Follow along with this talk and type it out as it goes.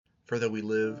For though we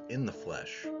live in the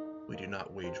flesh, we do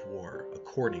not wage war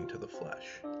according to the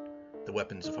flesh. The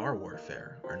weapons of our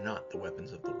warfare are not the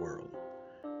weapons of the world.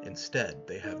 Instead,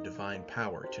 they have divine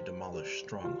power to demolish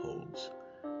strongholds.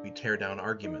 We tear down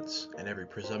arguments and every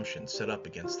presumption set up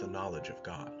against the knowledge of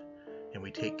God, and we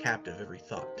take captive every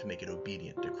thought to make it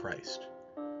obedient to Christ.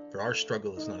 For our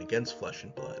struggle is not against flesh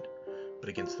and blood, but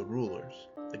against the rulers,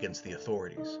 against the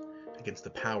authorities, against the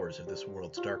powers of this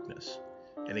world's darkness,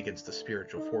 and against the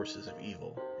spiritual forces of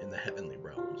evil in the heavenly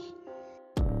realms.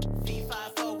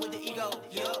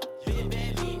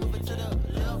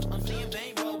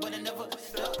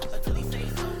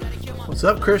 What's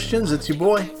up, Christians? It's your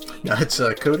boy. It's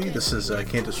Cody. This is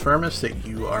Cantus Firmus that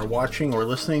you are watching or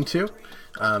listening to.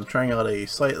 I'm trying out a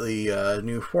slightly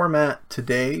new format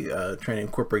today, trying to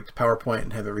incorporate the PowerPoint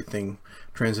and have everything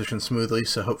transition smoothly,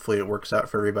 so hopefully it works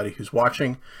out for everybody who's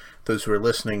watching. Those who are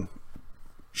listening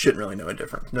shouldn't really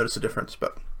notice a difference.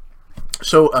 But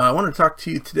so I want to talk to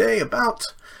you today about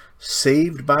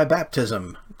saved by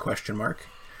baptism, ?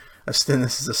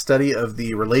 This is a study of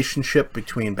the relationship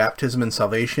between baptism and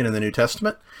salvation in the New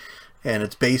Testament, and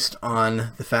it's based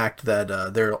on the fact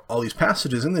that there are all these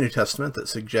passages in the New Testament that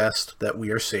suggest that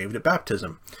we are saved at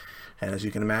baptism. And as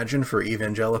you can imagine, for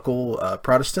evangelical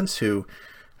Protestants who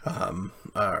want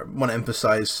to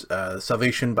emphasize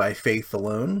salvation by faith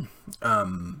alone,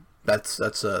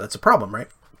 that's a problem, right?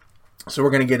 So we're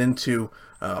going to get into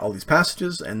all these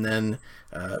passages and then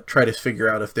try to figure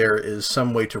out if there is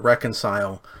some way to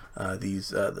reconcile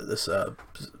this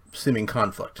seeming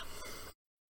conflict.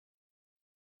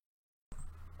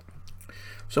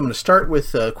 So I'm going to start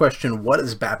with the question, what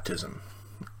is baptism?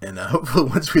 And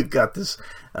hopefully once we've got this,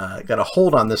 got a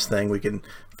hold on this thing, we can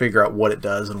figure out what it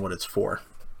does and what it's for.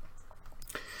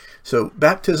 So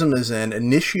baptism is an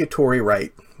initiatory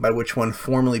rite by which one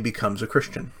formally becomes a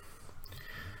Christian.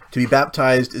 To be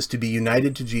baptized is to be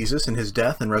united to Jesus in his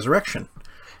death and resurrection.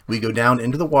 We go down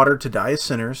into the water to die as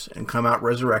sinners and come out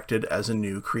resurrected as a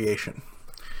new creation.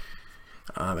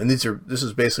 And these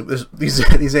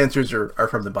answers are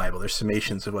from the Bible. They're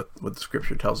summations of what the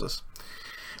Scripture tells us.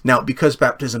 Now, because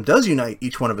baptism does unite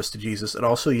each one of us to Jesus, it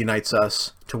also unites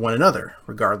us to one another,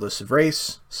 regardless of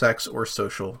race, sex, or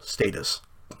social status.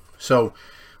 So,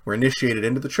 we're initiated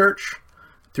into the church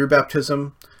through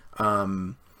baptism.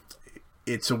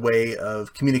 It's a way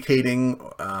of communicating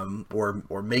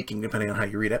or making, depending on how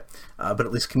you read it, but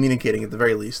at least communicating at the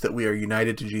very least that we are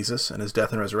united to Jesus and his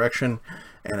death and resurrection.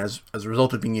 And as a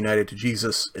result of being united to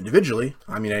Jesus individually,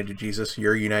 I'm united to Jesus,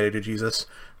 you're united to Jesus,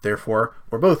 therefore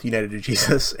we're both united to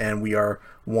Jesus and we are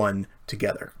one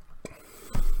together.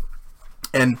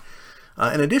 And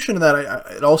in addition to that,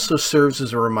 it also serves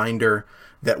as a reminder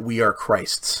that we are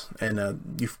Christ's.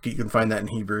 And you can find that in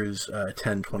Hebrews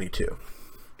 10:22.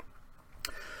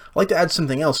 I'd like to add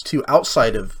something else too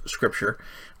outside of Scripture,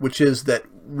 which is that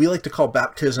we like to call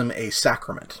baptism a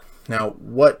sacrament. Now,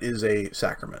 what is a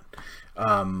sacrament?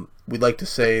 We'd like to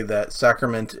say that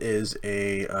sacrament is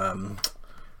an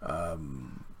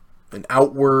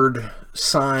outward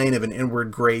sign of an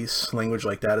inward grace. Language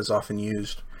like that is often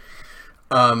used.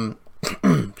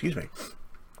 Excuse me.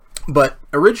 But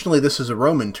originally this is a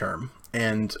Roman term,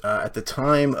 and at the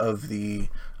time of the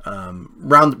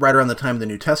right around the time of the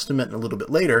New Testament and a little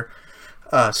bit later,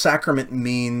 sacrament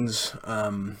means,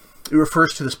 it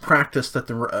refers to this practice that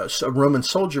a Roman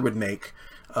soldier would make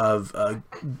of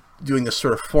doing this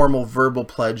sort of formal verbal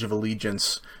pledge of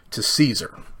allegiance to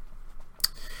Caesar.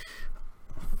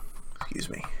 Excuse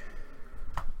me.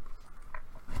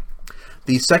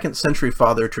 The 2nd century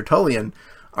father Tertullian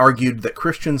argued that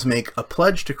Christians make a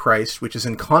pledge to Christ which is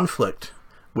in conflict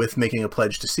with making a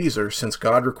pledge to Caesar, since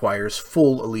God requires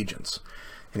full allegiance.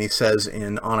 And he says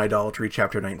in On Idolatry,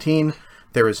 chapter 19,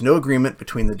 there is no agreement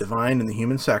between the divine and the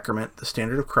human sacrament, the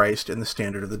standard of Christ and the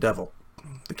standard of the devil,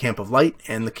 the camp of light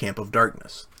and the camp of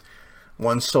darkness.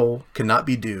 One soul cannot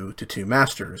be due to two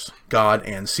masters, God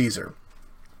and Caesar.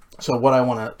 So what I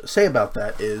want to say about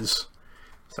that is,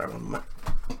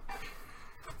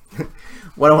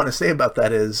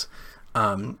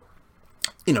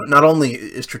 not only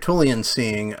is Tertullian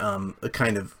seeing a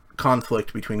kind of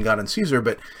conflict between God and Caesar,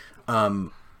 but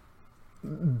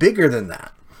bigger than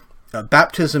that,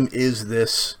 baptism is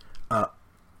this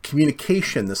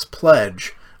communication, this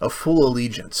pledge of full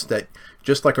allegiance, that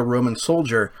just like a Roman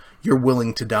soldier, you're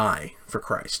willing to die for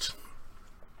Christ.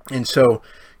 And so,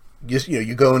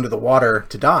 you go into the water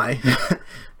to die,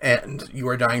 and you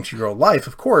are dying to your old life,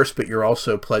 of course, but you're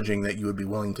also pledging that you would be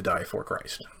willing to die for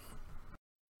Christ.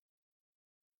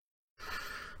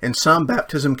 In some,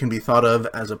 baptism can be thought of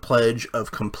as a pledge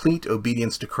of complete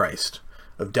obedience to Christ,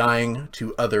 of dying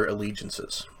to other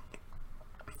allegiances.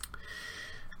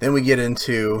 Then we get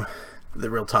into the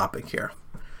real topic here.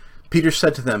 Peter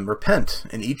said to them, "Repent,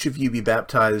 and each of you be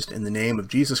baptized in the name of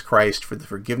Jesus Christ for the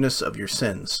forgiveness of your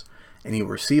sins, and you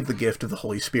will receive the gift of the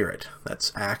Holy Spirit."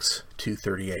 That's Acts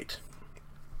 2:38.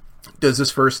 Does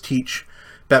this verse teach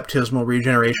baptismal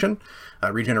regeneration?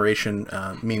 Regeneration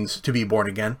means to be born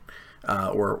again,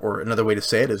 or another way to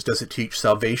say it is, does it teach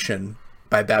salvation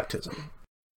by baptism?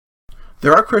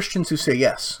 There are Christians who say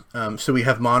yes. So we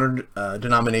have modern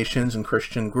denominations and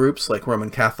Christian groups like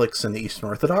Roman Catholics and the Eastern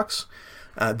Orthodox.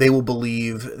 They will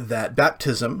believe that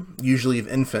baptism, usually of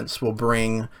infants, will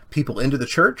bring people into the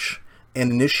church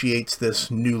and initiates this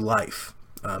new life.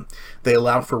 They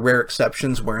allow for rare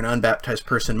exceptions where an unbaptized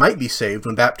person might be saved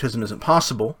when baptism isn't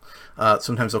possible.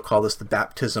 Sometimes they'll call this the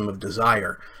baptism of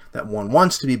desire, that one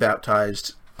wants to be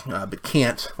baptized but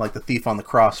can't, like the thief on the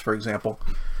cross, for example.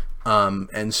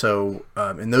 And so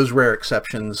in those rare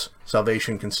exceptions,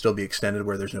 salvation can still be extended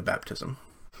where there's no baptism.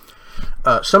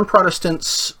 Some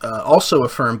Protestants also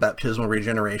affirm baptismal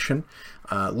regeneration.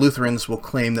 Lutherans will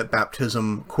claim that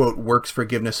baptism, quote, works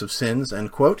forgiveness of sins,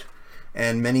 end quote.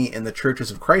 And many in the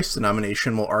Churches of Christ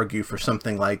denomination will argue for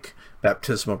something like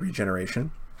baptismal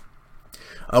regeneration.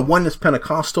 Oneness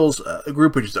Pentecostals, a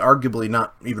group which is arguably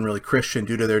not even really Christian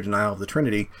due to their denial of the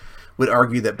Trinity, would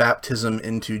argue that baptism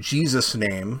into Jesus'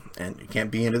 name, and you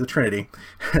can't be into the Trinity,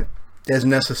 is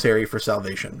necessary for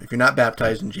salvation. If you're not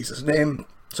baptized in Jesus' name,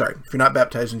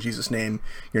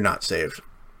 you're not saved.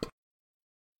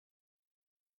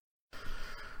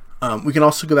 We can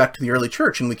also go back to the early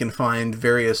church, and we can find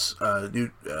various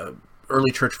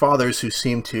early church fathers who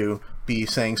seem to be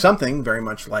saying something very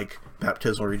much like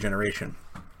baptismal regeneration.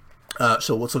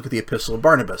 So let's look at the Epistle of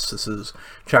Barnabas. This is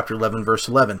chapter 11, verse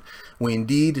 11. "We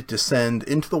indeed descend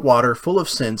into the water full of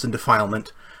sins and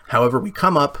defilement. However, we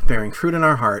come up bearing fruit in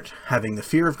our heart, having the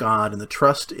fear of God and the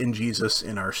trust in Jesus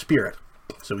in our spirit."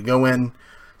 So we go in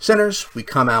sinners, we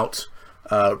come out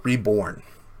reborn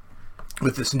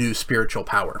with this new spiritual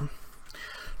power.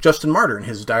 Justin Martyr, in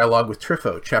his dialogue with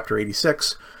Trypho, chapter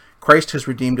 86, "Christ has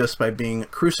redeemed us by being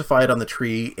crucified on the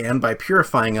tree and by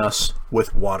purifying us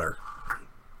with water."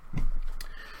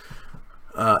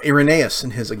 Irenaeus,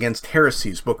 in his Against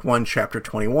Heresies, book 1, chapter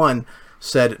 21,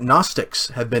 said, "Gnostics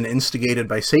have been instigated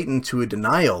by Satan to a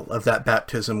denial of that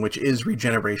baptism which is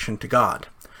regeneration to God.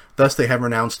 Thus they have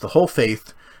renounced the whole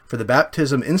faith, for the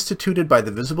baptism instituted by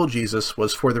the visible Jesus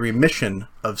was for the remission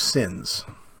of sins."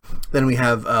 Then we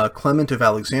have Clement of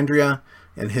Alexandria,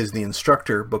 in his The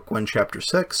Instructor, book 1, chapter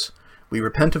 6, "We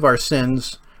repent of our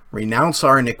sins, renounce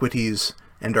our iniquities,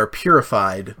 and are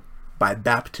purified by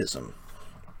baptism."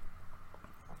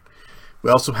 We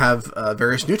also have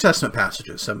various New Testament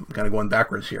passages, so I'm kind of going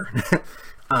backwards here,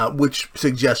 which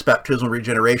suggest baptismal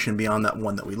regeneration beyond that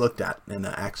one that we looked at in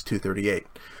Acts 2:38.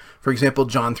 For example,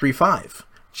 John 3:5.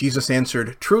 Jesus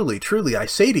answered, "Truly, truly, I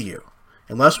say to you,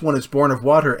 unless one is born of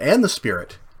water and the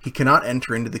Spirit, he cannot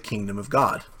enter into the kingdom of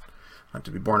God." I have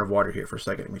to be born of water here for a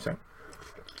second. Let me say.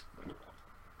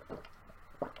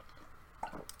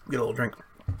 Get a little drink.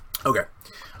 Okay.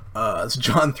 It's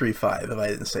John 3:5, if I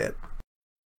didn't say it.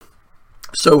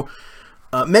 So,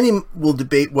 many will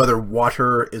debate whether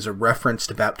water is a reference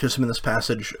to baptism in this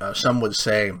passage. Some would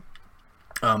say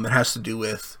it has to do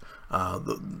with a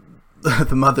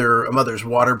mother's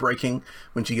water breaking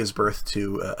when she gives birth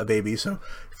to a baby. So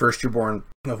first you're born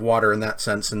of water in that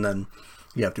sense, and then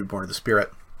you have to be born of the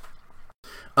Spirit.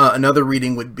 Another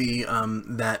reading would be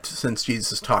that since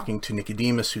Jesus is talking to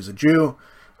Nicodemus, who's a Jew,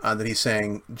 that he's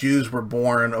saying Jews were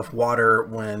born of water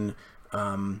when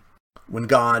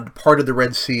God parted the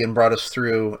Red Sea and brought us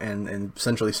through and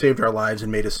essentially saved our lives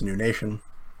and made us a new nation.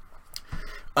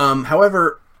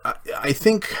 However, I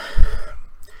think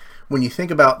when you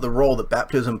think about the role that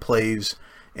baptism plays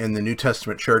in the New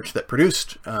Testament church that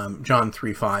produced John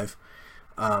 3:5,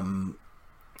 and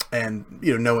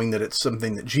knowing that it's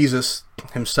something that Jesus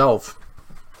himself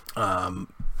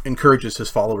encourages his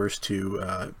followers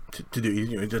to do,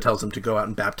 he tells them to go out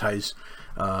and baptize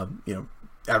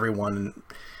everyone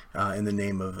in the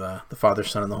name of the Father,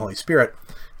 Son, and the Holy Spirit.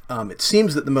 It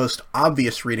seems that the most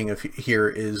obvious reading of here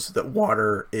is that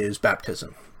water is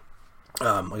baptism.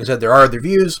 Like I said, there are other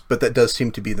views, but that does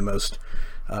seem to be the most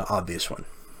obvious one.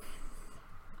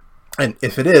 And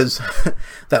if it is,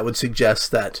 that would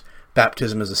suggest that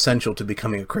baptism is essential to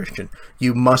becoming a Christian.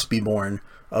 You must be born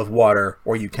of water,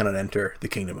 or you cannot enter the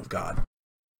kingdom of God.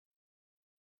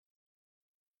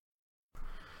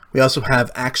 We also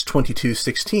have Acts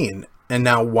 22:16. "And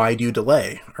now why do you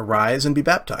delay? Arise and be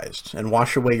baptized, and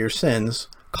wash away your sins,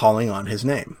 calling on his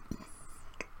name."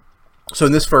 So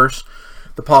in this verse,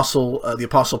 the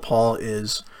Apostle Paul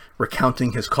is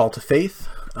recounting his call to faith,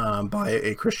 by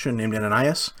a Christian named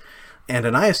Ananias. And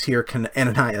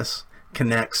Ananias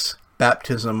connects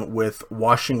baptism with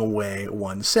washing away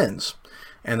one's sins.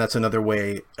 And that's another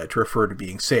way to refer to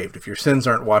being saved. If your sins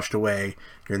aren't washed away,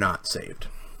 you're not saved.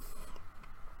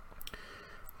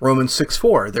 Romans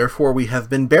 6:4, therefore we have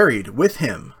been buried with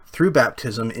him through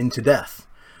baptism into death,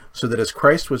 so that as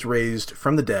Christ was raised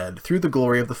from the dead through the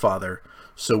glory of the Father,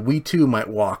 so we too might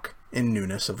walk in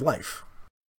newness of life.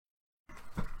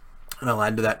 And I'll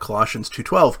add to that Colossians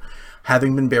 2:12,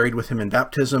 having been buried with him in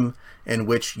baptism, in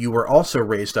which you were also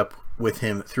raised up with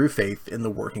him through faith in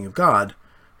the working of God,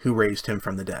 who raised him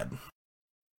from the dead.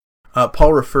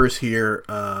 Paul refers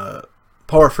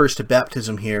to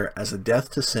baptism here as a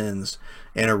death to sins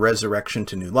and a resurrection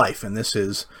to new life, and this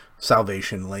is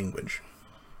salvation language.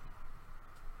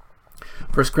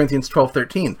 1 Corinthians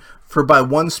 12:13, for by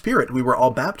one Spirit we were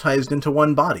all baptized into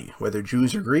one body, whether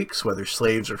Jews or Greeks, whether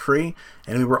slaves or free,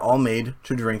 and we were all made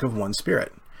to drink of one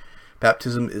Spirit.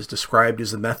 Baptism is described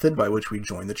as the method by which we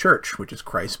join the church, which is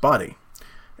Christ's body.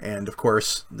 And of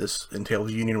course, this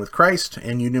entails union with Christ,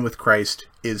 and union with Christ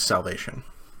is salvation.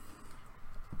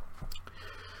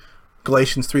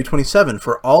 Galatians 3:27,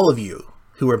 for all of you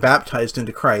who are baptized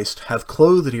into Christ have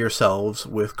clothed yourselves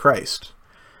with Christ.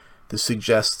 This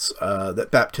suggests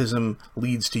that baptism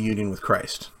leads to union with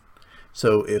Christ.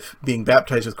 So if being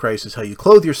baptized with Christ is how you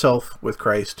clothe yourself with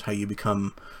Christ, how you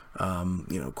become,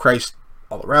 Christ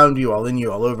all around you, all in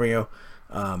you, all over you,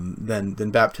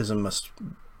 then baptism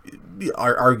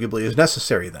arguably is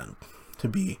necessary then to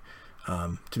be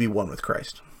one with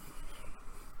Christ.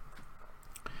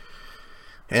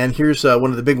 And here's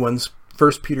one of the big ones,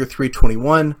 1 Peter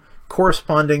 3:21,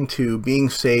 corresponding to being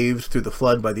saved through the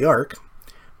flood by the ark.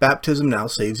 Baptism now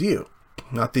saves you,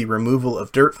 not the removal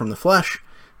of dirt from the flesh,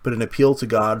 but an appeal to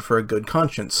God for a good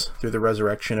conscience through the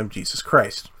resurrection of Jesus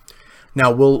Christ.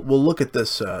 Now, we'll look at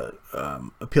this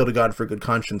appeal to God for a good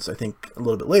conscience, I think, a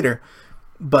little bit later,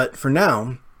 but for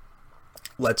now,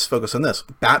 let's focus on this.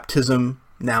 Baptism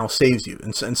now saves you.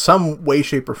 In some way,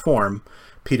 shape, or form,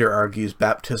 Peter argues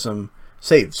baptism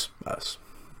saves us.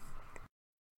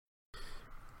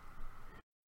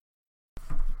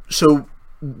 So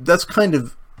that's kind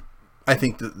of, I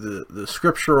think, the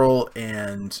scriptural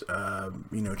and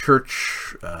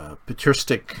church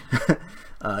patristic,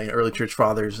 early church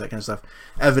fathers, that kind of stuff,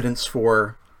 evidence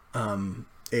for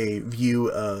a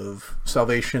view of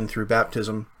salvation through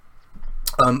baptism.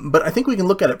 But I think we can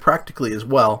look at it practically as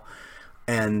well,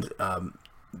 and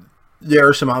there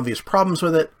are some obvious problems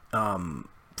with it from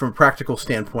a practical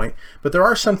standpoint, but there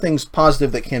are some things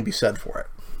positive that can be said for it.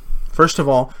 First of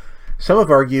all, some have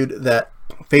argued that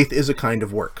faith is a kind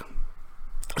of work.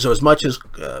 So as much as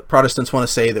Protestants want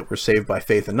to say that we're saved by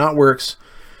faith and not works,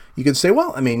 you can say,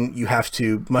 well, I mean, you have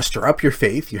to muster up your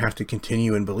faith, you have to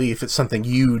continue in belief, it's something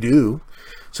you do,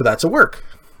 so that's a work.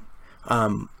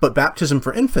 But baptism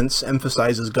for infants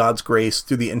emphasizes God's grace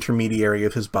through the intermediary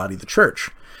of his body, the church.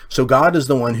 So God is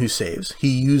the one who saves. He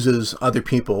uses other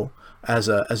people as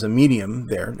a medium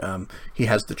there. He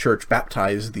has the church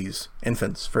baptize these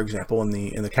infants, for example, in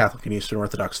the Catholic and Eastern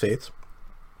Orthodox faiths.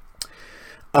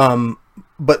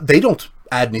 But they don't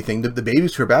add anything. The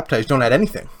babies who are baptized don't add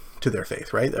anything to their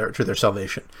faith, right? Or to their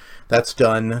salvation. That's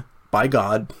done by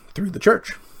God through the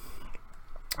church.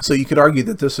 So you could argue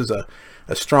that this is a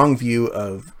strong view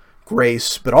of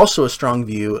grace, but also a strong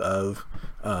view of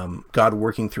God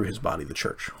working through his body, the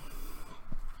church.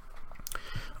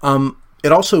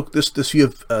 It also, this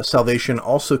view of salvation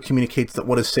also communicates that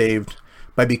one is saved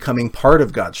by becoming part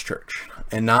of God's church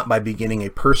and not by beginning a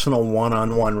personal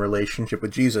one-on-one relationship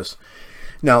with Jesus.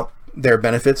 Now, there are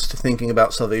benefits to thinking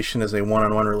about salvation as a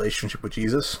one-on-one relationship with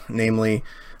Jesus, namely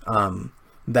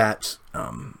that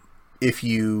if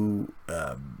you're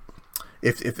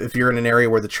in an area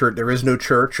where there is no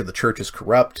church, or the church is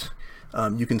corrupt,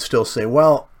 you can still say,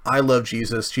 well, I love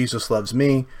Jesus, Jesus loves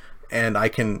me, and I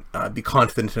can be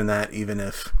confident in that even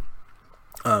if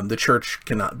the church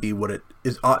cannot be what it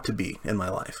ought to be in my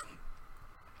life.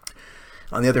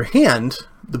 On the other hand,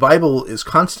 the Bible is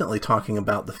constantly talking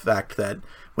about the fact that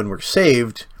when we're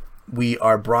saved, we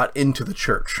are brought into the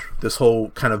church. This whole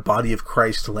kind of body of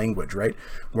Christ language, right?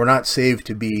 We're not saved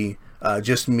to be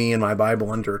just me and my Bible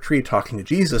under a tree talking to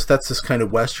Jesus. That's this kind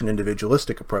of Western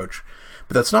individualistic approach.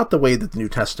 But that's not the way that the New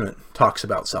Testament talks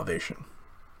about salvation.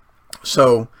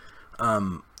 So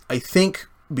I think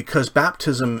because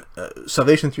baptism,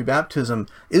 salvation through baptism,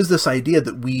 is this idea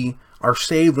that we are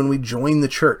saved when we join the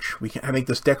church. We can make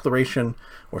this declaration,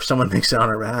 or someone makes it on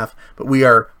our behalf, but we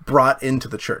are brought into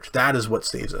the church. That is what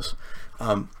saves us.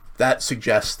 That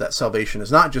suggests that salvation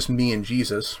is not just me and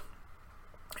Jesus.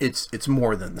 It's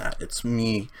more than that. It's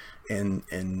me and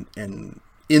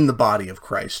in the body of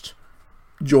Christ,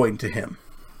 joined to him.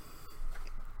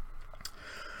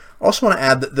 I also want to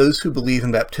add that those who believe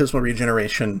in baptismal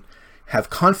regeneration have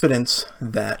confidence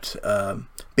that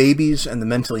babies and the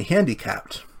mentally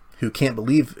handicapped, who can't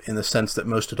believe in the sense that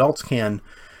most adults can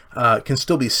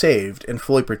still be saved and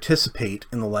fully participate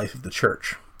in the life of the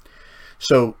church.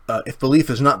 So if belief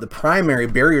is not the primary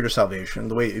barrier to salvation,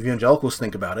 the way evangelicals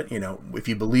think about it, if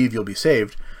you believe you'll be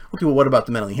saved, okay, well, what about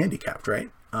the mentally handicapped, right?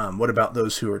 What about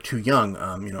those who are too young?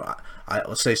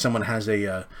 Let's say someone has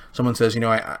someone says,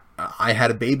 I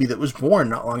had a baby that was born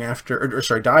not long after,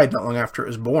 died not long after it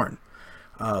was born.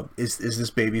 Is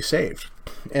this baby saved?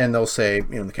 And they'll say,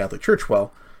 in the Catholic Church,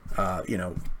 well,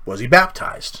 was he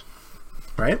baptized,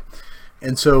 right?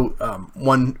 And so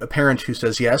a parent who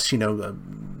says, yes,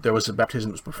 there was a baptism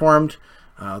that was performed,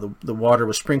 the water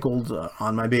was sprinkled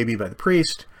on my baby by the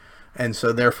priest, and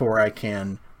so therefore I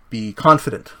can be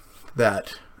confident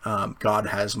that God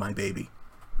has my baby,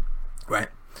 right?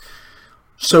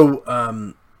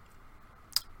 So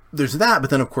there's that,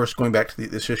 but then of course going back to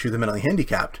this issue of the mentally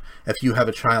handicapped, if you have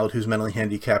a child who's mentally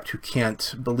handicapped who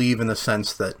can't believe in the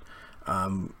sense that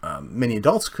many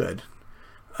adults could,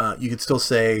 you could still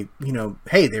say,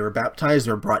 hey, they were baptized,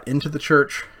 they were brought into the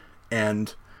church,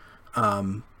 and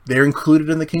they're included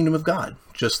in the kingdom of God,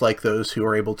 just like those who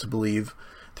are able to believe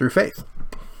through faith.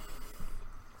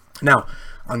 Now,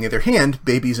 on the other hand,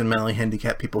 babies and mentally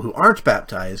handicapped people who aren't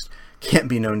baptized can't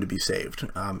be known to be saved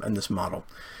in this model.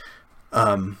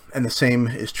 And the same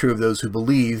is true of those who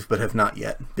believe but have not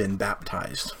yet been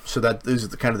baptized. So those are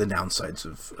the kind of the downsides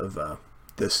of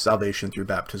this salvation through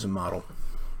baptism model.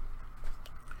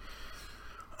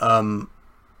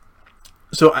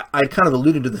 So I kind of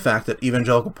alluded to the fact that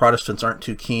evangelical Protestants aren't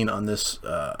too keen on this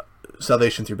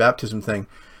salvation through baptism thing,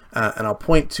 and I'll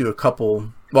point to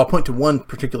one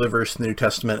particular verse in the New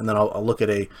Testament, and then I'll look at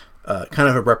a kind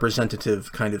of a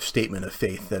representative kind of statement of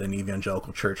faith that an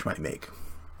evangelical church might make.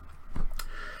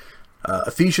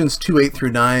 Ephesians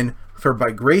 2:8-9, "For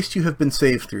by grace you have been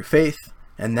saved through faith,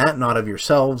 and that not of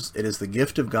yourselves, it is the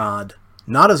gift of God,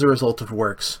 not as a result of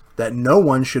works, that no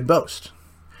one should boast."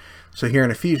 So here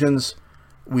in Ephesians,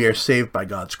 we are saved by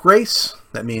God's grace.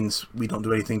 That means we don't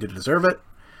do anything to deserve it.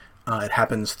 It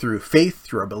happens through faith,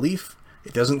 through our belief.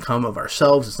 It doesn't come of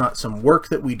ourselves. It's not some work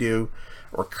that we do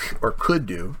or could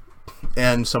do.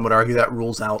 And some would argue that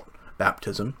rules out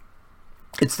baptism.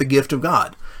 It's the gift of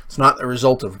God. It's not a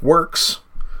result of works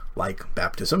like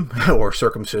baptism or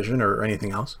circumcision or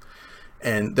anything else.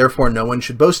 And therefore, no one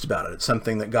should boast about it. It's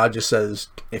something that God just says,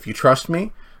 if you trust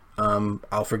me,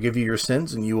 I'll forgive you your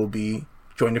sins and you will be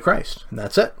joined to Christ. And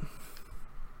that's it.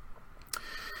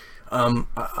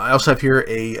 I also have here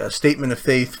a statement of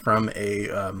faith from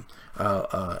an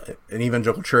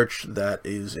evangelical church that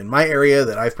is in my area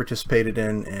that I've participated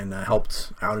in and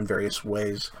helped out in various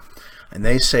ways. And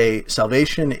they say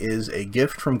salvation is a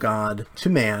gift from God to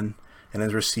man and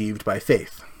is received by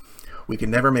faith. We can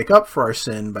never make up for our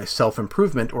sin by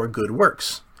self-improvement or good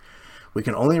works. We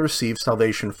can only receive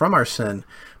salvation from our sin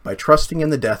by trusting in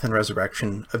the death and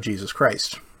resurrection of Jesus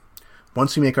Christ.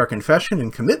 Once we make our confession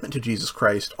and commitment to Jesus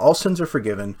Christ, all sins are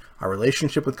forgiven, our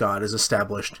relationship with God is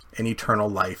established, and eternal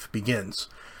life begins.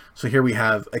 So here we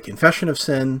have a confession of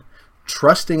sin,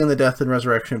 trusting in the death and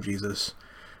resurrection of Jesus,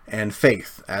 and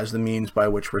faith as the means by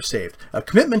which we're saved. A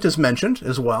commitment is mentioned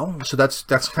as well, so that's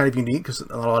kind of unique because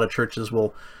a lot of churches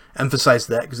will emphasize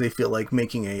that because they feel like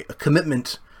making a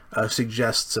commitment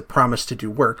suggests a promise to do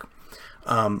work.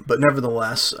 But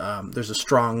nevertheless, there's a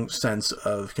strong sense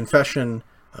of confession,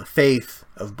 of faith,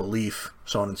 of belief,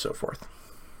 so on and so forth.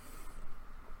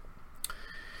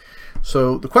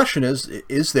 So the question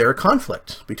is there a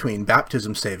conflict between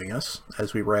baptism saving us,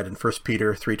 as we read in 1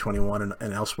 Peter 3:21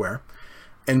 and elsewhere,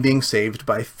 and being saved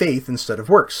by faith instead of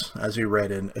works, as we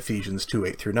read in Ephesians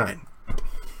 2:8-9?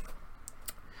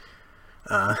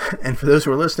 And for those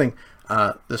who are listening,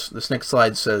 this next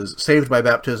slide says, saved by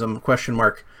baptism, ?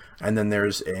 And then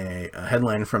there's a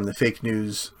headline from the fake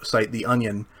news site The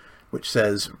Onion, which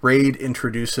says, Raid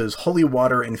introduces holy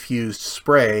water infused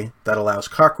spray that allows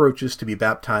cockroaches to be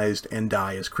baptized and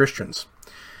die as Christians.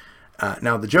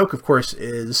 Now, the joke, of course,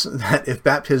 is that if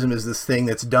baptism is this thing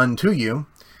that's done to you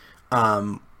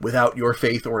without your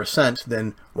faith or assent,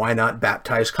 then why not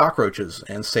baptize cockroaches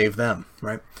and save them,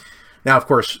 right? Now, of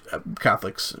course,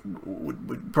 Catholics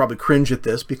would probably cringe at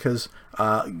this because,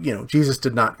 Jesus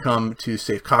did not come to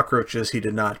save cockroaches. He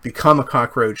did not become a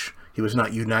cockroach. He was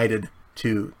not united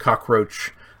to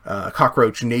cockroach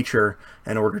nature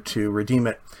in order to redeem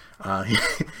it.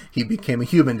 He became a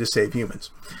human to save humans.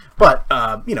 But,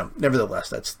 nevertheless,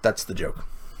 that's the joke.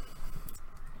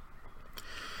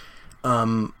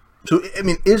 So, I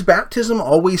mean, is baptism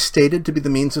always stated to be the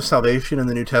means of salvation in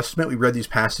the New Testament? We read these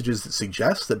passages that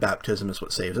suggest that baptism is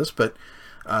what saves us, but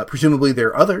presumably there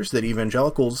are others that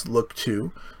evangelicals look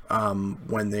to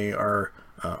when they are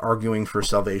arguing for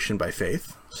salvation by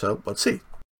faith. So, let's see.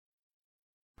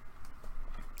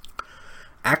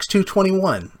 Acts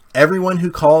 2:21, everyone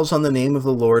who calls on the name of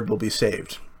the Lord will be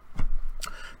saved.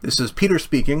 This is Peter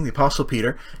speaking, the Apostle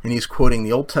Peter, and he's quoting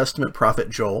the Old Testament prophet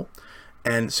Joel,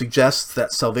 and suggests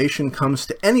that salvation comes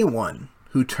to anyone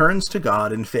who turns to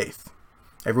God in faith.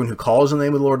 Everyone who calls on the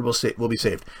name of the Lord will be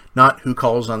saved. Not who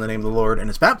calls on the name of the Lord and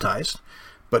is baptized,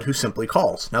 but who simply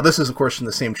calls. Now this is, of course, in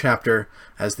the same chapter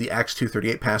as the Acts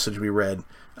 2:38 passage we read,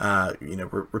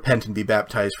 repent and be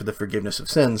baptized for the forgiveness of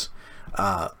sins.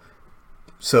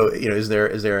 So, is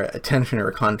there a tension or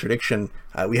a contradiction?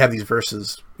 We have these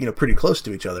verses, pretty close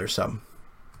to each other, so.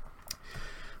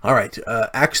 All right,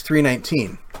 Acts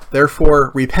 3:19.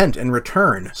 Therefore, repent and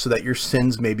return so that your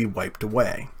sins may be wiped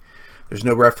away. There's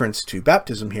no reference to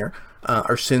baptism here.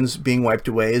 Our sins being wiped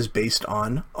away is based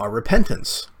on our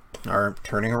repentance, our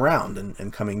turning around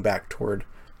and coming back toward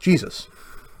Jesus.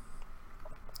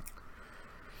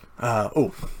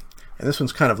 And this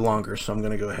one's kind of longer, so I'm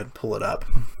going to go ahead and pull it up.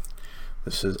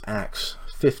 This is Acts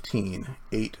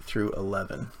 15:8 through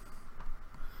 11.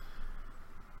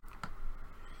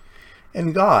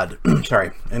 And God,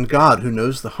 who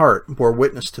knows the heart, bore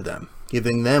witness to them,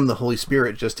 giving them the Holy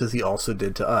Spirit just as he also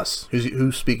did to us.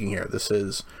 Who's speaking here? This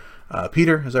is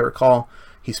Peter, as I recall.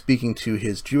 He's speaking to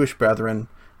his Jewish brethren,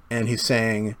 and he's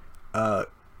saying to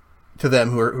them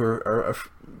who are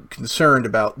concerned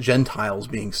about Gentiles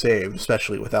being saved,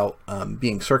 especially without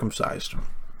being circumcised.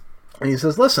 And he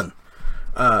says, listen,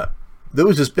 there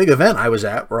was this big event I was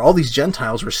at where all these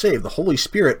Gentiles were saved. The Holy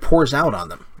Spirit pours out on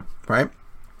them, right?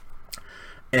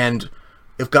 And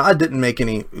if God didn't make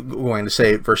any, going to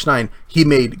say, verse 9,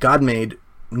 God made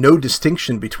no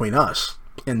distinction between us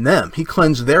and them. He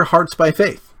cleansed their hearts by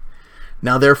faith.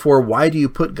 Now, therefore, why do you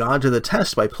put God to the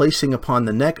test by placing upon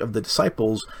the neck of the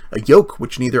disciples a yoke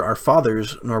which neither our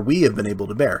fathers nor we have been able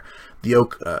to bear? The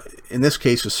yoke, in this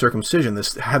case, is circumcision,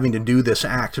 this having to do this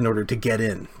act in order to get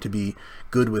in, to be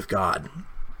good with God,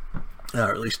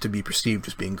 or at least to be perceived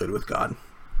as being good with God.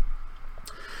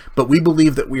 But we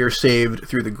believe that we are saved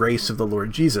through the grace of the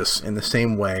Lord Jesus in the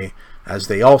same way as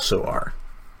they also are.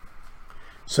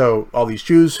 So all these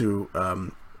Jews who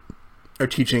are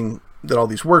teaching that all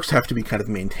these works have to be kind of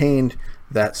maintained,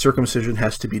 that circumcision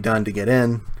has to be done to get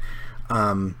in,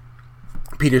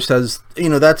 Peter says,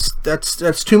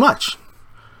 that's too much.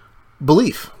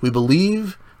 Belief. We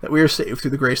believe that we are saved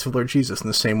through the grace of the Lord Jesus in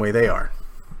the same way they are.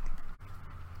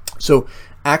 So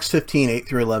Acts 15:8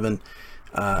 through 11,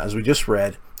 as we just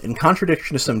read, in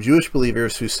contradiction to some Jewish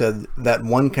believers who said that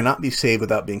one cannot be saved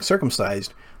without being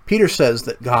circumcised, Peter says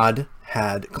that God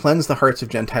had cleansed the hearts of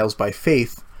Gentiles by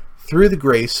faith through the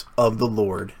grace of the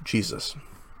Lord Jesus.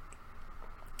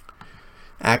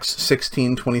 Acts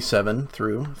 16:27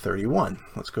 through 31.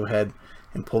 Let's go ahead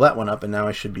and pull that one up, and now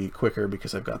I should be quicker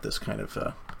because I've got this kind of,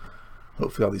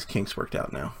 hopefully all these kinks worked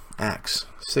out now. Acts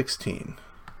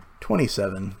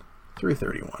 16:27 through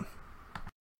 31.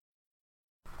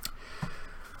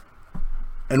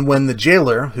 And when the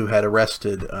jailer who had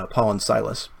arrested Paul and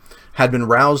Silas had been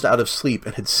roused out of sleep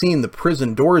and had seen the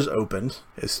prison doors opened,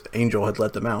 his angel had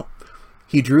let them out,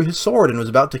 he drew his sword and was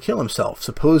about to kill himself,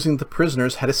 supposing the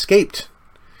prisoners had escaped.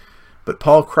 But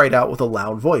Paul cried out with a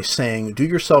loud voice, saying, "Do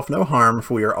yourself no harm,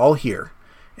 for we are all here."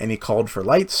 And he called for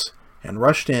lights and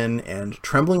rushed in, and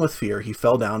trembling with fear, he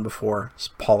fell down before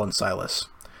Paul and Silas.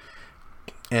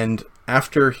 And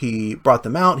after he brought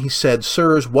them out, he said,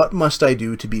 "Sirs, what must I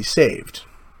do to be saved?"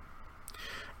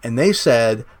 And they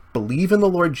said, "Believe in the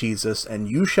Lord Jesus, and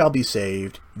you shall be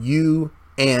saved, you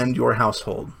and your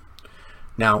household."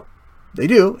 Now, they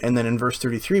do, and then in verse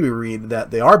 33 we read that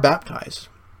they are baptized.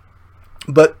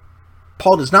 But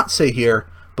Paul does not say here,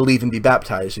 "Believe and be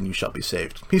baptized, and you shall be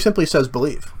saved." He simply says,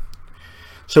 "Believe."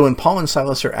 So when Paul and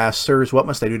Silas are asked, "Sirs, what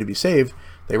must I do to be saved?"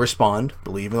 they respond,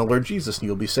 "Believe in the Lord Jesus, and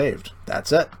you'll be saved."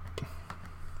 That's it.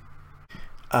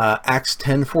 Acts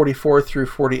 10:44 through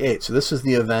 48. So this is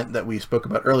the event that we spoke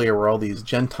about earlier where all these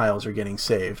Gentiles are getting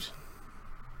saved.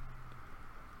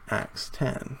 Acts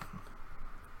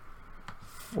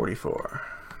 10:44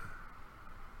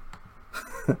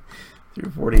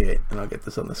 through 48. And I'll get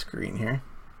this on the screen here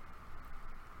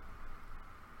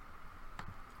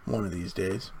one of these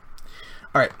days.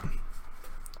 All right.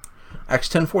 Acts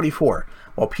 10:44.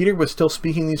 While Peter was still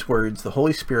speaking these words, the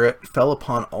Holy Spirit fell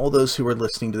upon all those who were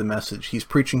listening to the message. He's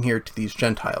preaching here to these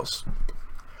Gentiles.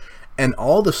 And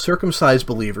all the circumcised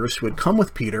believers who had come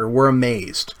with Peter were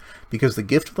amazed, because the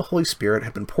gift of the Holy Spirit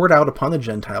had been poured out upon the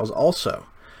Gentiles also,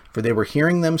 for they were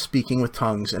hearing them speaking with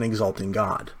tongues and exalting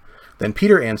God. Then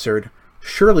Peter answered,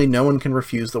 "Surely no one can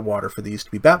refuse the water for these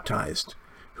to be baptized,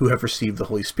 who have received the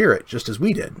Holy Spirit, just as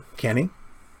we did, can he?"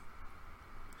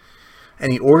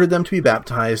 And he ordered them to be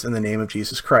baptized in the name of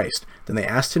Jesus Christ. Then they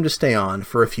asked him to stay on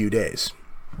for a few days.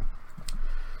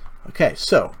 Okay,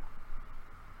 so,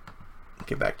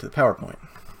 get back to the PowerPoint.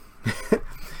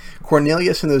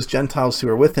 Cornelius and those Gentiles who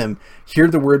are with him hear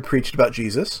the word preached about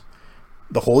Jesus.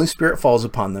 The Holy Spirit falls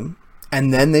upon them,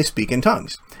 and then they speak in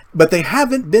tongues. But they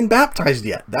haven't been baptized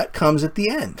yet. That comes at the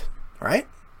end, right?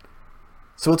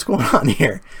 So what's going on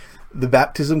here? The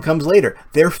baptism comes later.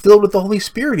 They're filled with the Holy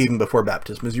Spirit even before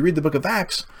baptism. As you read the book of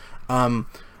Acts,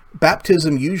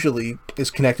 baptism usually is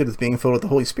connected with being filled with the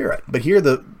Holy Spirit. But here,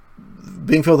 the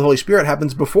being filled with the Holy Spirit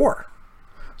happens before.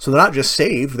 So they're not just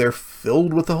saved, they're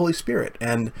filled with the Holy Spirit.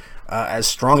 And as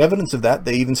strong evidence of that,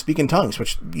 they even speak in tongues,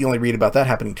 which you only read about that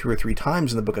happening 2 or 3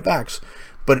 times in the book of Acts.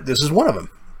 But this is one of them.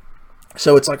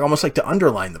 So it's like almost like to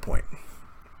underline the point.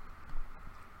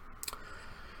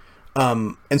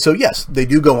 And so, yes, they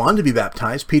do go on to be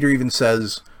baptized. Peter even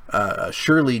says,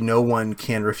 surely no one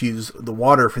can refuse the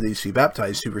water for these to be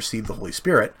baptized who receive the Holy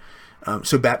Spirit.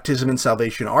 So baptism and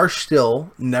salvation are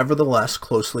still, nevertheless,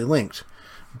 closely linked.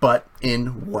 But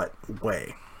in what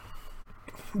way?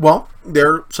 Well,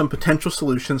 there are some potential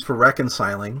solutions for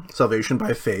reconciling salvation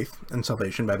by faith and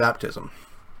salvation by baptism.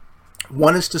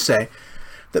 One is to say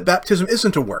that baptism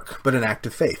isn't a work, but an act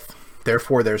of faith.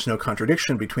 Therefore, there's no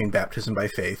contradiction between baptism by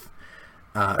faith,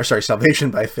 salvation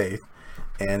by faith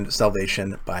and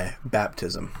salvation by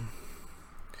baptism.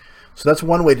 So that's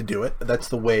one way to do it. That's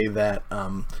the way that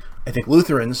I think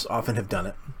Lutherans often have done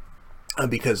it.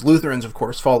 Because Lutherans, of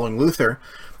course, following Luther,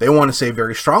 they want to say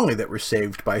very strongly that we're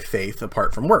saved by faith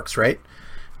apart from works, right?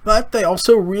 But they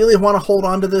also really want to hold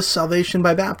on to this salvation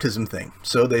by baptism thing.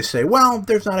 So they say, well,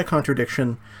 there's not a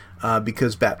contradiction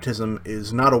because baptism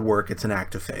is not a work, it's an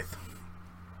act of faith.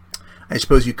 I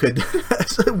suppose you could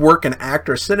work and act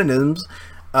are synonyms,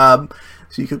 so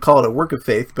you could call it a work of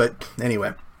faith, but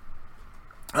anyway.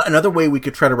 Another way we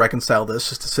could try to reconcile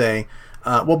this is to say,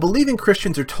 well, believing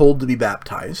Christians are told to be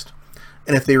baptized,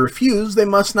 and if they refuse, they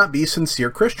must not be sincere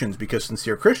Christians, because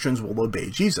sincere Christians will obey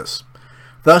Jesus.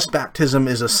 Thus, baptism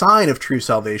is a sign of true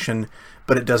salvation,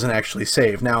 but it doesn't actually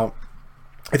save. Now,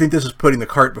 I think this is putting the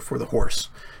cart before the horse.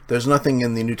 There's nothing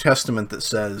in the New Testament that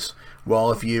says,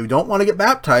 well, if you don't want to get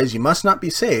baptized, you must not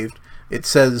be saved. It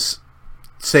says,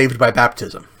 saved by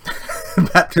baptism.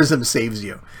 Baptism saves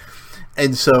you.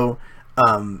 And so,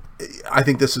 I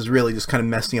think this is really just kind of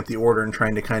messing up the order and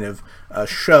trying to kind of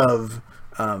shove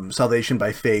salvation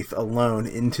by faith alone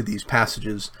into these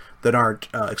passages that aren't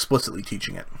explicitly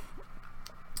teaching it.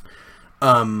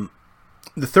 The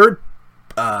third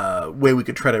way we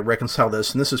could try to reconcile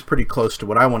this, and this is pretty close to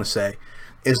what I want to say,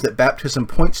 is that baptism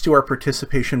points to our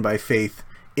participation by faith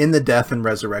in the death and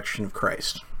resurrection of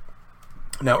Christ.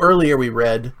 Now, earlier we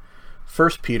read 1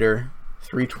 Peter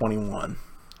 3:21,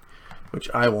 which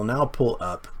I will now pull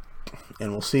up,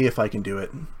 and we'll see if I can do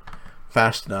it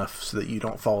fast enough so that you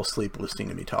don't fall asleep listening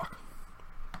to me talk.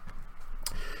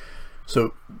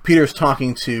 So Peter's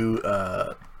talking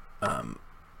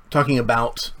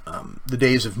about the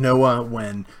days of Noah,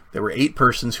 when there were 8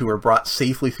 persons who were brought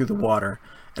safely through the water.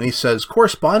 And he says,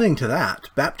 corresponding to that,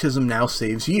 baptism now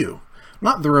saves you,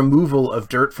 not the removal of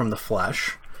dirt from the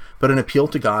flesh, but an appeal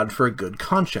to God for a good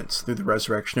conscience through the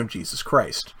resurrection of Jesus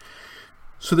Christ.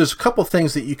 So there's a couple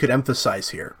things that you could emphasize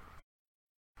here.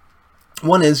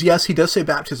 One is, yes, he does say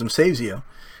baptism saves you,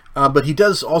 but he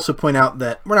does also point out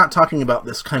that we're not talking about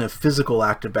this kind of physical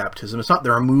act of baptism. It's not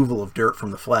the removal of dirt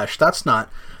from the flesh. That's not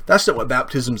what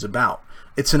baptism's about.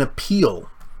 It's an appeal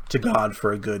to God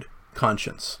for a good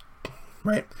conscience,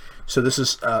 right? So this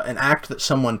is an act that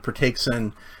someone partakes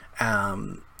in,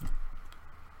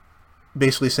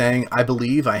 basically saying, I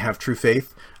believe, I have true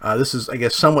faith. This is, I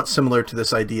guess, somewhat similar to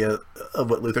this idea of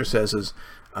what Luther says is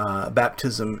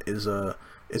baptism is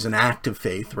an act of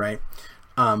faith, right?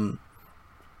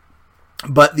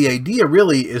 But the idea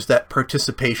really is that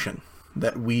participation,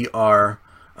 that we are,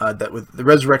 that with the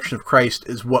resurrection of Christ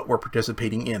is what we're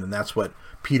participating in, and that's what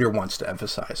Peter wants to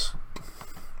emphasize.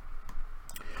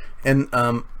 And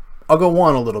I'll go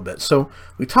on a little bit. So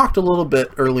we talked a little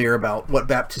bit earlier about what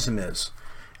baptism is,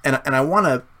 and I want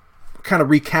to kind of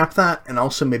recap that and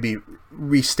also maybe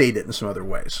restate it in some other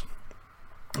ways.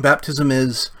 Baptism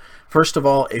is, first of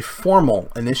all, a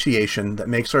formal initiation that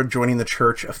makes our joining the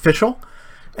church official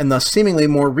and thus seemingly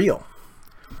more real.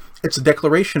 It's a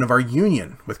declaration of our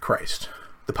union with Christ.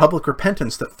 The public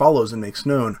repentance that follows and makes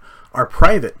known our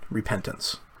private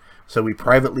repentance. So we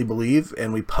privately believe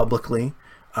and we publicly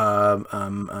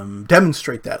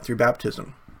demonstrate that through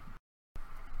baptism.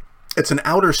 It's an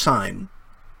outer sign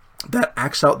that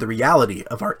acts out the reality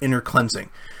of our inner cleansing.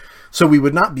 So we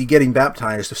would not be getting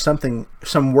baptized if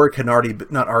some work had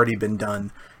not already been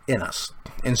done in us.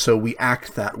 And so we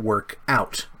act that work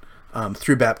out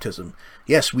through baptism.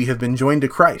 Yes, we have been joined to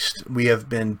Christ. We have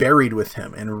been buried with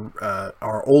him, and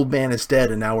our old man is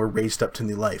dead, and now we're raised up to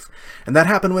new life. And that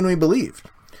happened when we believed.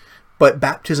 But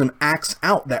baptism acts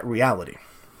out that reality.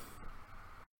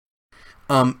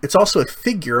 It's also a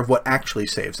figure of what actually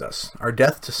saves us. Our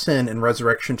death to sin and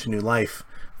resurrection to new life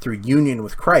through union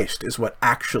with Christ is what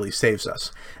actually saves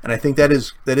us. And I think that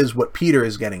is what Peter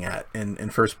is getting at in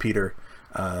 1 Peter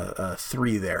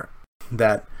 3 there.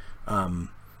 That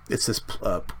it's this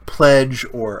pledge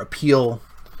or appeal.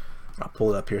 I'll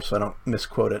pull it up here so I don't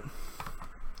misquote it.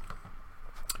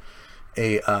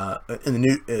 In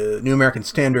the New American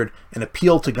Standard, an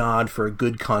appeal to God for a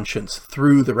good conscience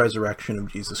through the resurrection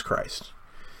of Jesus Christ.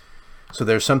 So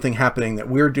there's something happening that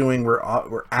we're doing.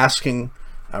 We're asking.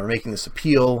 We're making this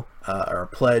appeal, or a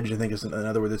pledge, I think is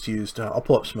another word that's used. I'll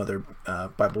pull up some other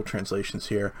Bible translations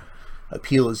here.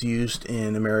 Appeal is used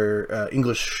in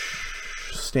English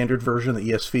Standard Version, the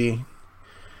ESV.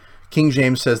 King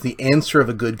James says the answer of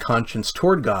a good conscience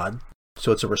toward God.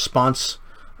 So it's a response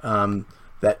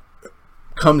that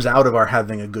comes out of our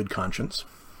having a good conscience,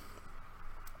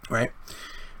 right?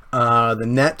 The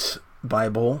Net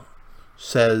Bible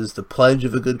says the pledge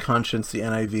of a good conscience. The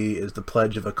NIV is the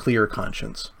pledge of a clear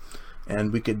conscience,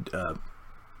 and we could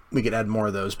add more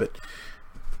of those,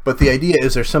 but the idea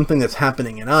is there's something that's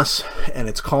happening in us, and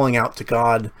it's calling out to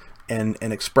God and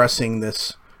expressing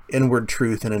this inward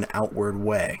truth in an outward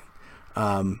way.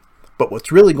 But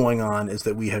what's really going on is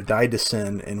that we have died to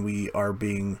sin, and we are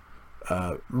being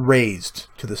raised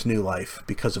to this new life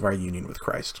because of our union with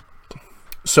Christ.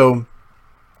 So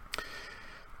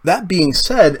that being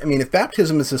said, I mean, if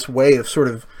baptism is this way of sort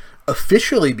of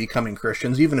officially becoming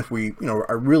Christians, even if we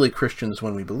are really Christians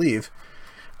when we believe,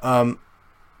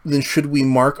 then should we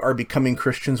mark our becoming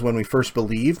Christians when we first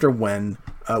believed or when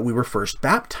we were first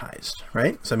baptized,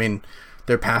 right? So I mean,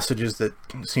 there are passages that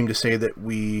seem to say that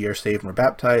we are saved when we're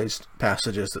baptized,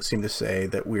 passages that seem to say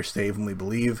that we're saved when we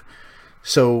believe.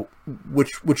 So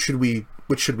which should we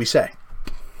say?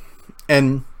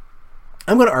 And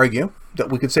I'm going to argue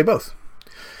that we could say both.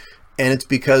 And it's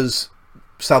because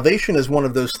salvation is one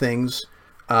of those things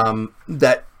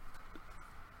that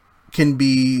can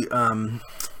be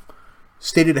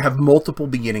stated to have multiple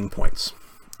beginning points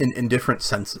in different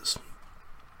senses.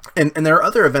 And there are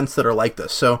other events that are like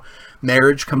this. So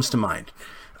marriage comes to mind.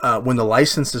 When the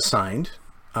license is signed,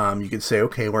 you could say,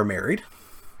 okay, we're married.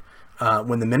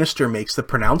 When the minister makes the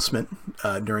pronouncement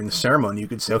during the ceremony, you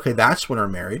could say, okay, that's when we're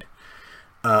married.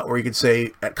 Or you could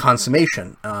say at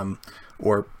consummation,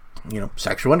 or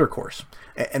sexual intercourse.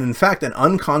 And in fact, an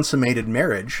unconsummated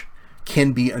marriage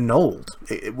can be annulled,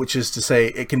 which is to say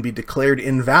it can be declared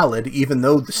invalid even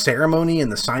though the ceremony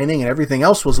and the signing and everything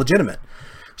else was legitimate.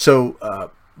 So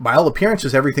by all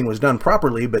appearances, everything was done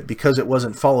properly, but because it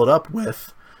wasn't followed up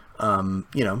with, a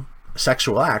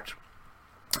sexual act,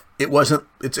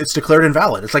 it's declared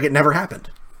invalid. It's like it never happened,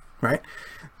 right?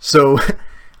 So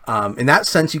in that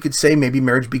sense, you could say maybe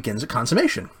marriage begins at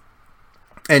consummation.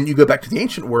 And you go back to the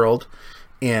ancient world,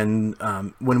 and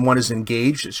when one is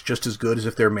engaged, it's just as good as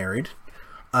if they're married.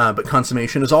 But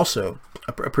consummation is also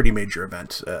a pretty major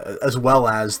event, as well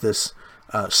as this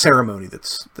ceremony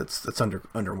that's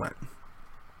underwent.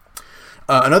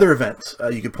 Another event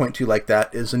you could point to like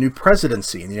that is a new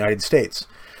presidency in the United States.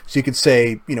 So you could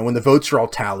say, when the votes are all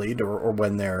tallied, or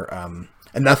when they're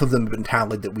enough of them have been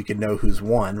tallied that we could know who's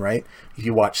won, right? If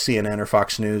you watch CNN or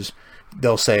Fox News,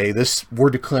 they'll say we're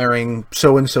declaring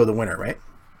so-and-so the winner, right?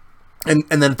 And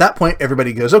then at that point,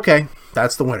 everybody goes, okay,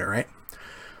 that's the winner, right?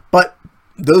 But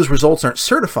those results aren't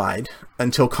certified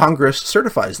until Congress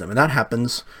certifies them. And that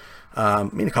happens, a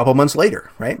couple of months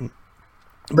later, right?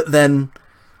 But then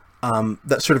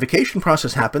that certification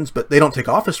process happens, but they don't take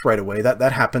office right away.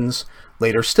 That happens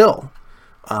later still.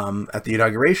 At the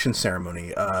inauguration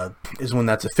ceremony is when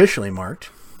that's officially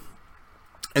marked.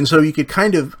 And so you could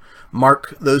kind of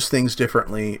mark those things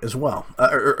differently as well.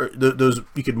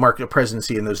 You could mark a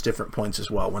presidency in those different points as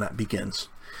well when that begins.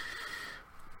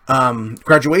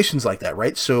 Graduations like that,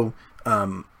 right? So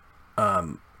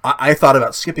I thought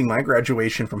about skipping my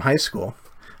graduation from high school,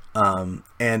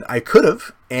 and I could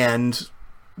have, and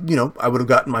I would have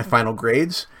gotten my final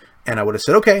grades, and I would have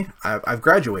said, okay, I've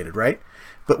graduated, right?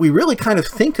 But we really kind of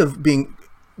think of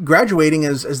graduating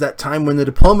as that time when the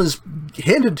diploma is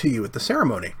handed to you at the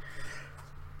ceremony.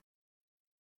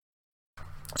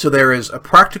 So there is a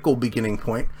practical beginning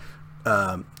point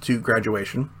to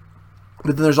graduation,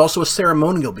 but then there's also a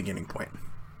ceremonial beginning point.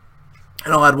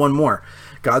 And I'll add one more: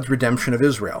 God's redemption of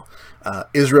Israel.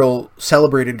 Israel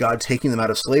celebrated God taking them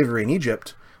out of slavery in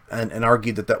Egypt, and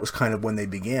argued that was kind of when they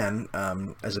began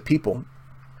as a people,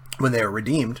 when they were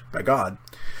redeemed by God.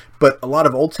 But a lot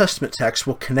of Old Testament texts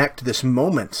will connect this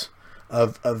moment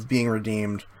of being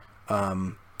redeemed,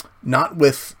 not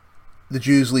with the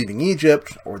Jews leaving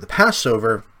Egypt or the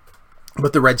Passover,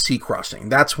 but the Red Sea crossing.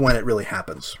 That's when it really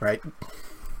happens, right?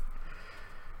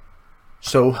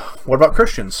 So what about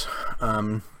Christians?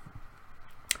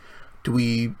 Do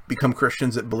we become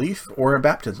Christians at belief or at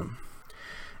baptism?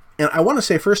 And I want to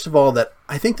say, first of all, that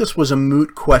I think this was a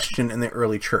moot question in the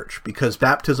early church because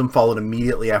baptism followed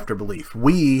immediately after belief.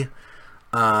 We,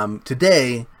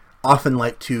 today, often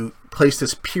like to place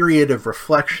this period of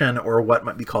reflection, or what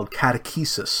might be called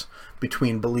catechesis,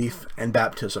 between belief and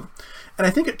baptism. And I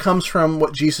think it comes from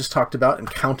what Jesus talked about in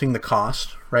counting the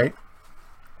cost, right?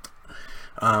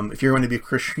 If you're going to be a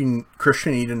Christian,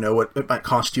 you need to know what it might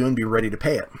cost you and be ready to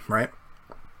pay it, right?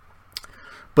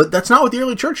 But that's not what the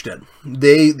early church did.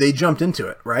 They jumped into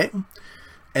it, right?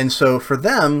 And so for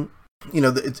them,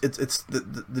 it's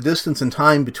the distance in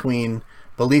time between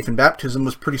belief and baptism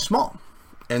was pretty small,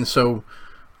 and so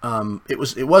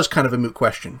it was kind of a moot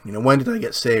question. When did I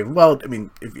get saved? Well, I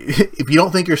mean, if you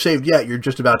don't think you're saved yet, you're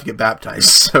just about to get baptized,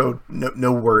 so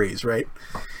no worries, right?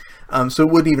 So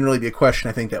it wouldn't even really be a question,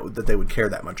 I think, that they would care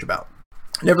that much about.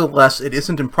 Nevertheless, it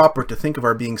isn't improper to think of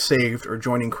our being saved or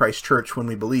joining Christ's church when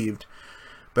we believed,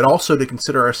 but also to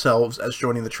consider ourselves as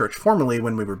joining the church formally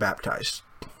when we were baptized.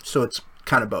 So it's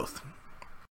kind of both.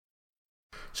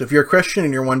 So if you're a Christian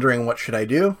and you're wondering what should I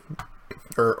do,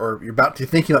 or you're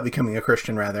thinking about becoming a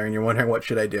Christian rather, and you're wondering what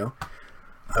should I do,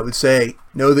 I would say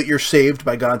know that you're saved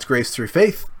by God's grace through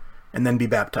faith, and then be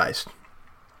baptized.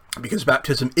 Because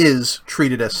baptism is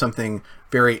treated as something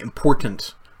very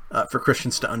important for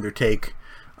Christians to undertake,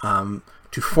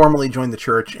 to formally join the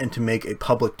church and to make a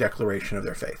public declaration of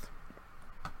their faith.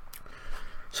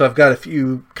 So I've got a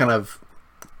few kind of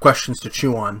questions to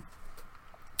chew on.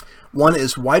 One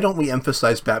is, why don't we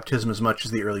emphasize baptism as much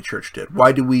as the early church did?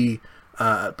 Why do we,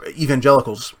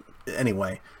 evangelicals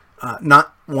anyway,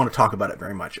 not want to talk about it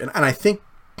very much? And I think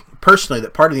personally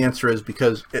that part of the answer is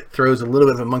because it throws a little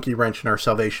bit of a monkey wrench in our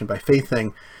salvation by faith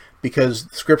thing, because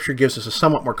Scripture gives us a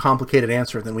somewhat more complicated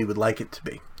answer than we would like it to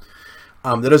be.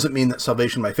 That doesn't mean that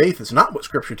salvation by faith is not what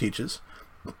Scripture teaches.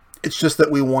 It's just that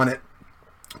we want it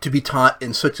to be taught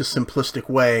in such a simplistic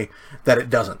way that it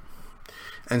doesn't.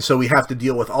 And so we have to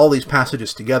deal with all these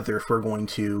passages together if we're going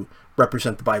to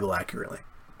represent the Bible accurately.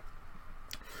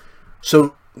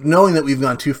 So knowing that we've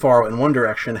gone too far in one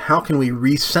direction, how can we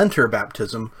recenter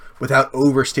baptism without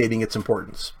overstating its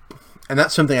importance? And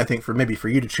that's something I think for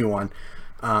you to chew on.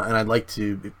 And I'd like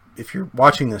to, if you're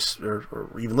watching this or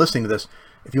even listening to this,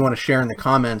 if you want to share in the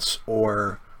comments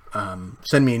or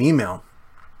send me an email,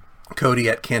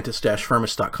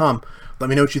 Cody@cantus-firmus.com. Let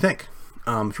me know what you think.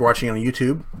 If you're watching on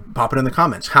YouTube, pop it in the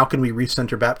comments. How can we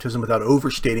recenter baptism without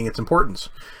overstating its importance,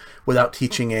 without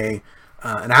teaching an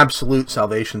absolute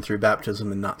salvation through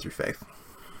baptism and not through faith?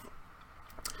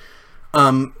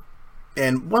 And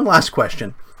one last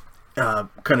question,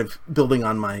 kind of building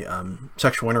on my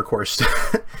sexual intercourse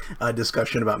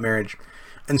discussion about marriage.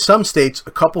 In some states,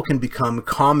 a couple can become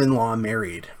common law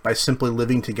married by simply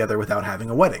living together without having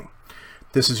a wedding.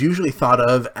 This is usually thought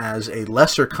of as a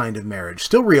lesser kind of marriage,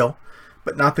 still real,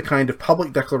 but not the kind of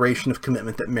public declaration of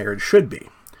commitment that marriage should be.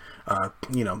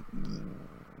 The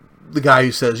guy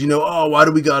who says, oh, why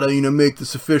do we gotta, make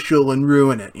this official and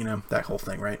ruin it? That whole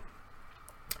thing, right?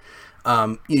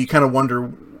 You kind of wonder,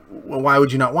 well, why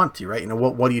would you not want to, right?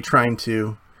 What are you trying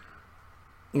to,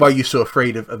 why are you so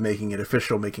afraid of making it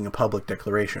official, making a public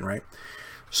declaration, right?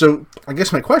 So I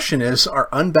guess my question is, are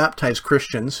unbaptized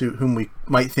Christians, whom we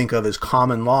might think of as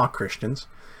common law Christians,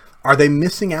 are they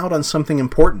missing out on something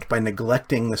important by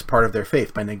neglecting this part of their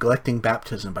faith, by neglecting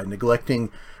baptism, by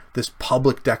neglecting this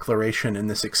public declaration and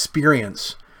this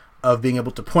experience of being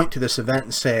able to point to this event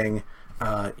and saying,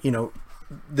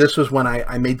 this was when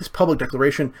I made this public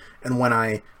declaration, and when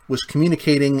I was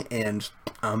communicating and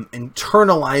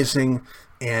internalizing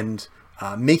and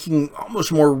making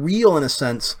almost more real, in a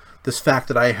sense, this fact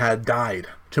that I had died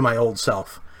to my old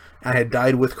self. I had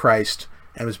died with Christ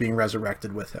and was being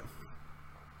resurrected with him.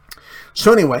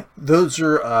 So anyway, those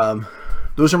are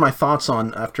my thoughts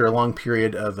on, after a long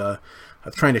period of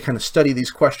trying to kind of study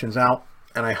these questions out.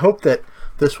 And I hope that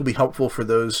this will be helpful for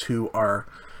those who are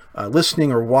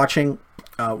listening or watching.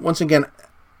 Once again,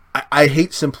 I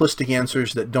hate simplistic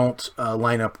answers that don't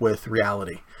line up with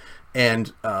reality.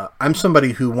 And I'm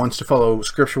somebody who wants to follow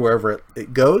Scripture wherever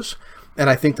it goes. And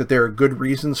I think that there are good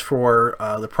reasons for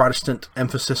the Protestant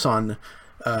emphasis on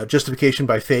justification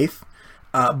by faith.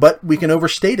 But we can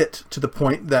overstate it to the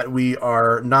point that we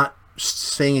are not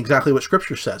saying exactly what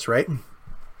Scripture says, right?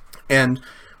 And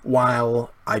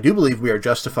while I do believe we are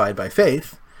justified by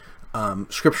faith,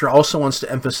 Scripture also wants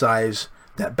to emphasize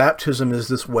that baptism is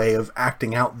this way of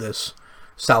acting out this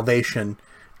salvation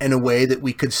in a way that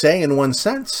we could say, in one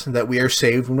sense, that we are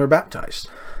saved when we're baptized.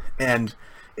 And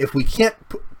if we can't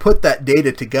put that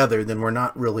data together, then we're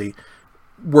not really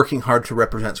working hard to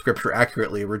represent Scripture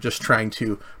accurately. We're just trying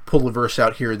to pull a verse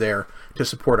out here or there to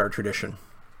support our tradition.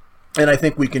 And I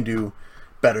think we can do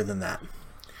better than that.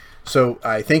 So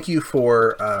I thank you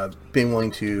for being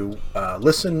willing to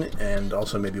listen and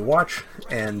also maybe watch.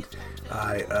 And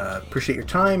I appreciate your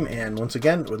time. And once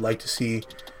again, would like to see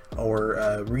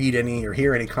or read any or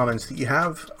hear any comments that you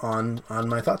have on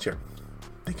my thoughts here.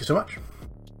 Thank you so much.